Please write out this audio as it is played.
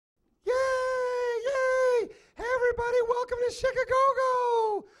everybody. Welcome to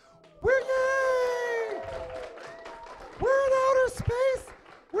Chic-A-Go-Go. Yay! We're in outer space.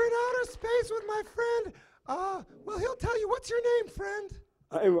 We're in outer space with my friend. Well, he'll tell you. What's your name, friend?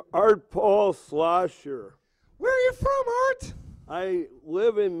 I'm Art Paul Schlosser. Where are you from, Art? I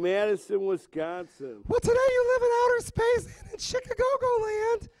live in Madison, Wisconsin. Well, today you live in outer space and in Chic-A-Go-Go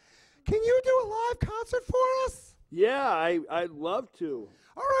land. Can you do a live concert for us? Yeah, I'd love to.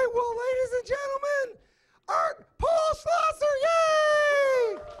 All right, well, ladies and gentlemen, Art Paul Schlosser,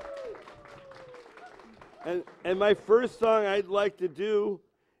 yay! And my first song I'd like to do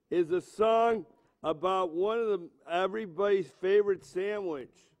is a song about one of everybody's favorite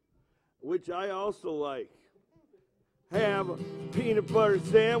sandwich, which I also like. Have a peanut butter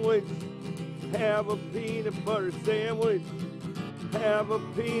sandwich. Have a peanut butter sandwich. Have a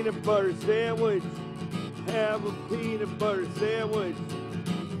peanut butter sandwich. Have a peanut butter sandwich.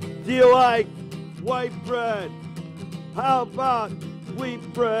 Do you like white bread? How about wheat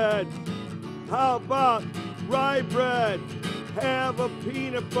bread? How about rye bread? Have a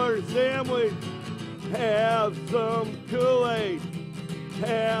peanut butter sandwich. Have some Kool-Aid.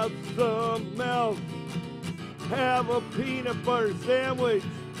 Have some milk. Have a peanut butter sandwich.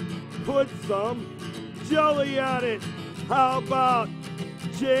 Put some jelly on it. How about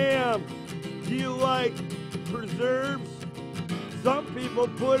jam? Do you like preserves? Some people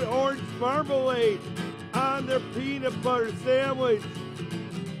put orange marmalade on their peanut butter sandwich.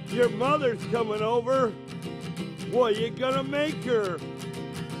 Your mother's coming over. What you gonna make her?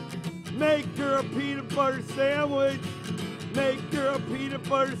 Make her a peanut butter sandwich. Make her a peanut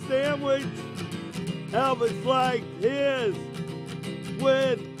butter sandwich. Elvis liked his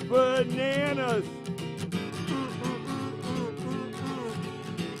with bananas.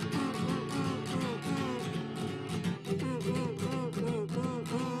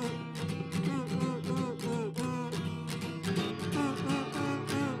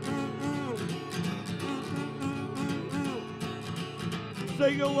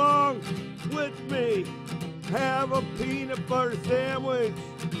 Sing along with me. Have a peanut butter sandwich.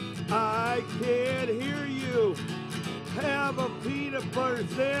 I can't hear you. Have a peanut butter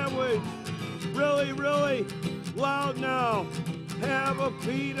sandwich. Really, really loud now. Have a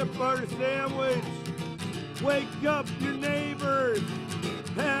peanut butter sandwich. Wake up your neighbors.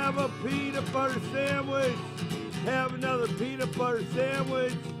 Have a peanut butter sandwich. Have another peanut butter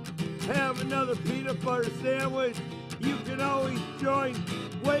sandwich. Have another peanut butter sandwich. You can always join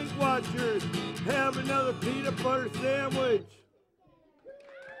Weight Watchers. Have another peanut butter sandwich.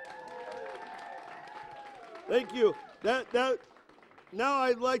 Thank you. Now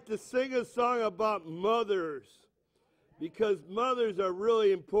I'd like to sing a song about mothers, because mothers are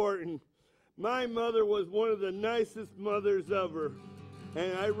really important. My mother was one of the nicest mothers ever,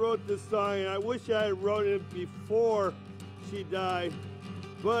 and I wrote this song, and I wish I had wrote it before she died.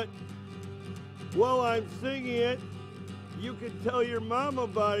 But while I'm singing it, you can tell your mom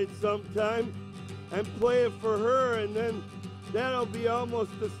about it sometime and play it for her, and then that'll be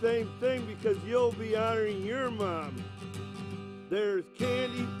almost the same thing because you'll be honoring your mom. There's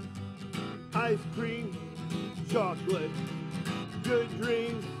candy, ice cream, chocolate, good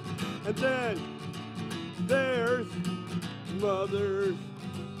dreams, and then there's mothers.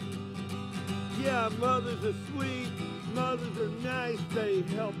 Yeah, mothers are sweet, mothers are nice, they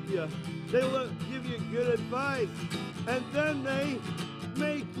help you. They give you good advice, and then they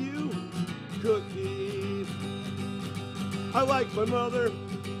make you cookies. I like my mother,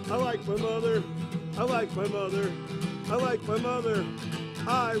 I like my mother, I like my mother, I like my mother.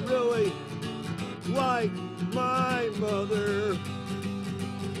 I really like my mother.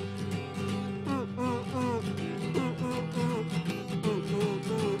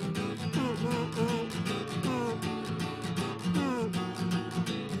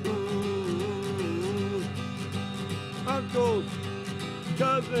 Uncles,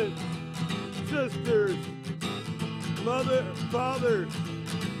 cousins, sisters, mother, fathers,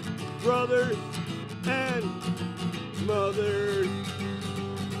 brothers, and mothers.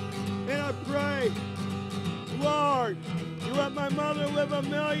 And I pray, Lord, you let my mother live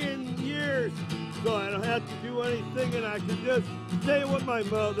 1,000,000 years so I don't have to do anything and I can just stay with my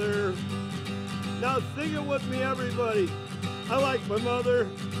mother. Now sing it with me, everybody. I like my mother.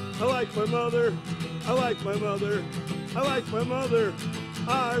 I like my mother. I like my mother. I like my mother.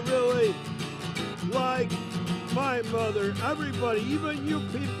 I really like my mother. Everybody, even you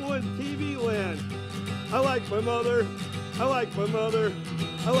people in TV land. I like my mother. I like my mother.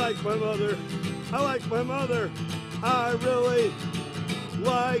 I like my mother. I like my mother. I really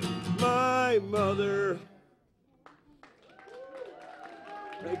like my mother.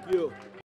 Thank you.